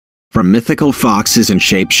From mythical foxes and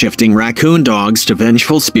shape-shifting raccoon dogs to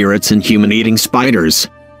vengeful spirits and human-eating spiders,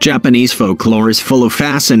 Japanese folklore is full of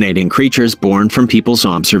fascinating creatures born from people's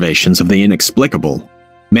observations of the inexplicable.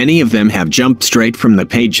 Many of them have jumped straight from the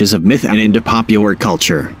pages of myth and into popular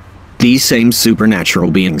culture. These same supernatural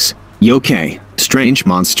beings, yokai, strange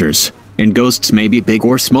monsters, and ghosts may be big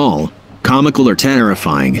or small, comical or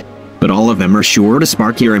terrifying, but all of them are sure to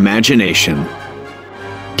spark your imagination.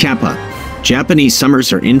 Kappa. Japanese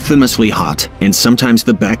summers are infamously hot, and sometimes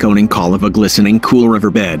the beckoning call of a glistening cool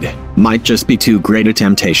riverbed might just be too great a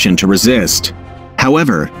temptation to resist.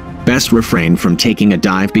 However, best refrain from taking a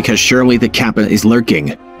dive because surely the kappa is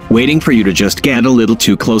lurking, waiting for you to just get a little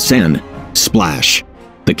too close and splash.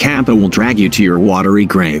 The kappa will drag you to your watery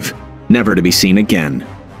grave, never to be seen again.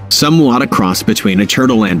 Somewhat a cross between a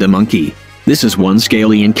turtle and a monkey, this is one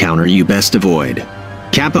scaly encounter you best avoid.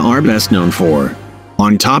 Kappa are best known for,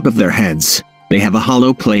 on top of their heads, they have a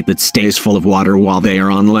hollow plate that stays full of water while they are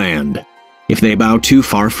on land. If they bow too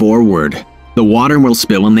far forward, the water will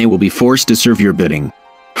spill and they will be forced to serve your bidding.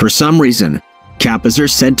 For some reason, kappas are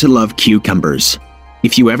said to love cucumbers.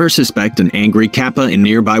 If you ever suspect an angry kappa in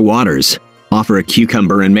nearby waters, offer a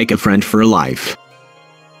cucumber and make a friend for life.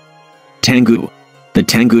 Tengu. The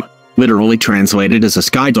Tengu, literally translated as a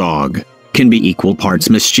sky dog, can be equal parts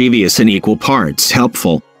mischievous and equal parts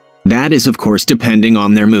helpful. That is of course depending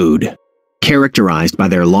on their mood. Characterized by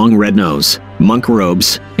their long red nose, monk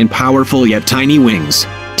robes, and powerful yet tiny wings,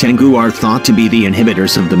 Tengu are thought to be the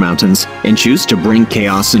inhibitors of the mountains and choose to bring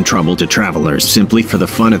chaos and trouble to travelers simply for the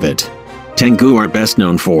fun of it. Tengu are best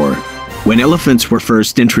known for, when elephants were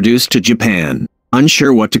first introduced to Japan,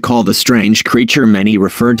 unsure what to call the strange creature, many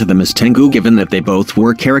referred to them as Tengu given that they both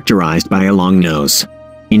were characterized by a long nose.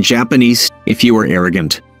 In Japanese, if you are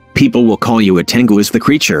arrogant, people will call you a Tengu as the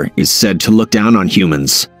creature is said to look down on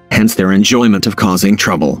humans, hence their enjoyment of causing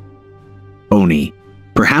trouble. Oni.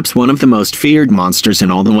 Perhaps one of the most feared monsters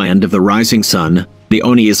in all the land of the rising sun, the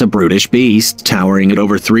Oni is a brutish beast towering at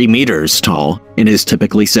over 3 meters tall, and is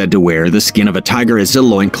typically said to wear the skin of a tiger as a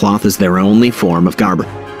loincloth as their only form of garb.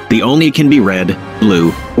 The Oni can be red,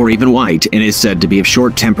 blue, or even white and is said to be of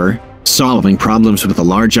short temper, solving problems with a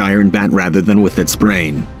large iron bat rather than with its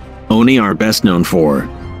brain. Oni are best known for,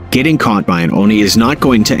 getting caught by an Oni is not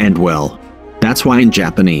going to end well. That's why in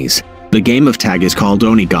Japanese, the game of tag is called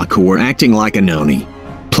Onigaku or acting like an Oni.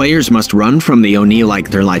 Players must run from the Oni like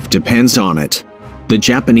their life depends on it. The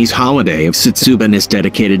Japanese holiday of Setsuban is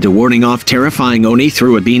dedicated to warding off terrifying Oni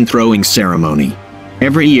through a bean-throwing ceremony.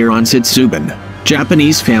 Every year on Setsuban,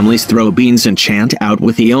 Japanese families throw beans and chant out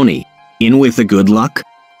with the Oni, in with the good luck.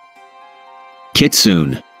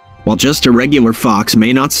 Kitsune. While just a regular fox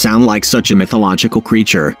may not sound like such a mythological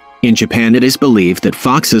creature, in Japan it is believed that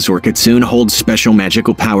foxes or kitsune hold special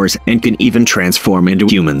magical powers and can even transform into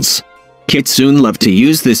humans. Kitsune love to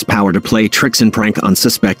use this power to play tricks and prank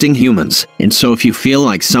unsuspecting humans, and so if you feel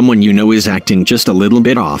like someone you know is acting just a little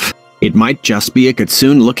bit off, it might just be a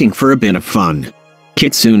kitsune looking for a bit of fun.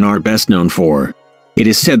 Kitsune are best known for, it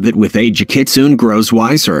is said that with age a kitsune grows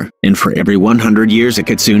wiser, and for every 100 years a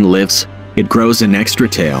kitsune lives, it grows an extra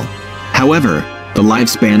tail. However, the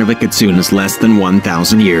lifespan of a kitsune is less than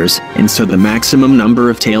 1,000 years, and so the maximum number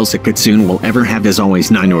of tails a kitsune will ever have is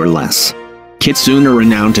always 9 or less. Kitsune are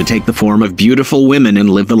renowned to take the form of beautiful women and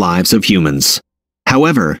live the lives of humans.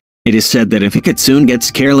 However, it is said that if a kitsune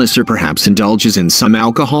gets careless or perhaps indulges in some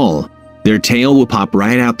alcohol, their tail will pop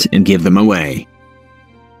right out and give them away.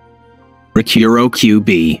 Rokuro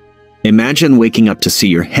Kubi. Imagine waking up to see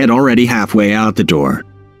your head already halfway out the door.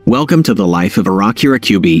 Welcome to the life of a Rokuro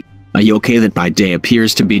Kubi, a yokai that by day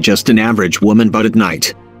appears to be just an average woman but at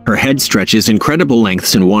night, her head stretches incredible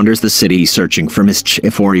lengths and wanders the city searching for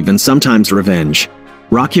mischief or even sometimes revenge.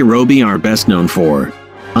 Rokuro are best known for,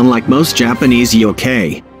 unlike most Japanese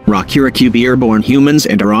yokai, Rokuro Kubi are born humans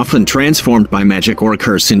and are often transformed by magic or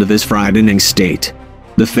curse into this frightening state.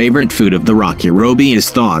 The favorite food of the Rokuro is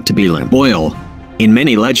thought to be lamp oil. In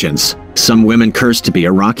many legends, some women cursed to be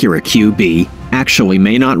a Rokuro Kubi actually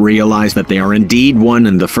may not realize that they are indeed one,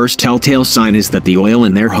 and the first telltale sign is that the oil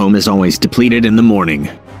in their home is always depleted in the morning.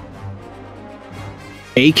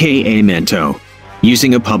 AKA Manto.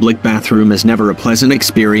 Using a public bathroom is never a pleasant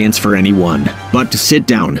experience for anyone, but to sit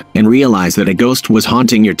down and realize that a ghost was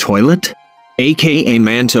haunting your toilet? AKA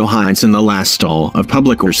Manto hides in the last stall of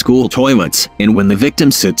public or school toilets, and when the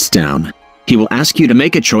victim sits down, he will ask you to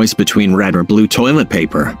make a choice between red or blue toilet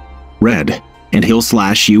paper. Red, and he'll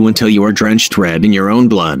slash you until you are drenched red in your own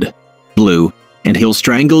blood. Blue, and he'll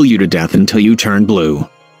strangle you to death until you turn blue.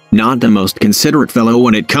 Not the most considerate fellow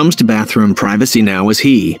when it comes to bathroom privacy now is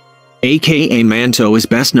he. AKA Manto is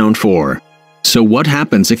best known for, So what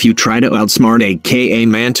happens if you try to outsmart aka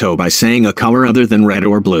Manto by saying a color other than red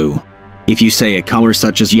or blue? If you say a color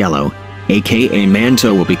such as yellow, aka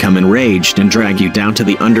Manto will become enraged and drag you down to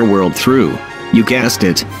the underworld through, you guessed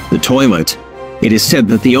it, the toilet. It is said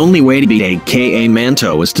that the only way to beat aka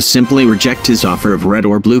Manto is to simply reject his offer of red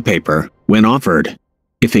or blue paper, when offered.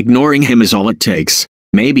 If ignoring him is all it takes,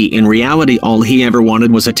 maybe in reality all he ever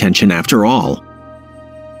wanted was attention after all.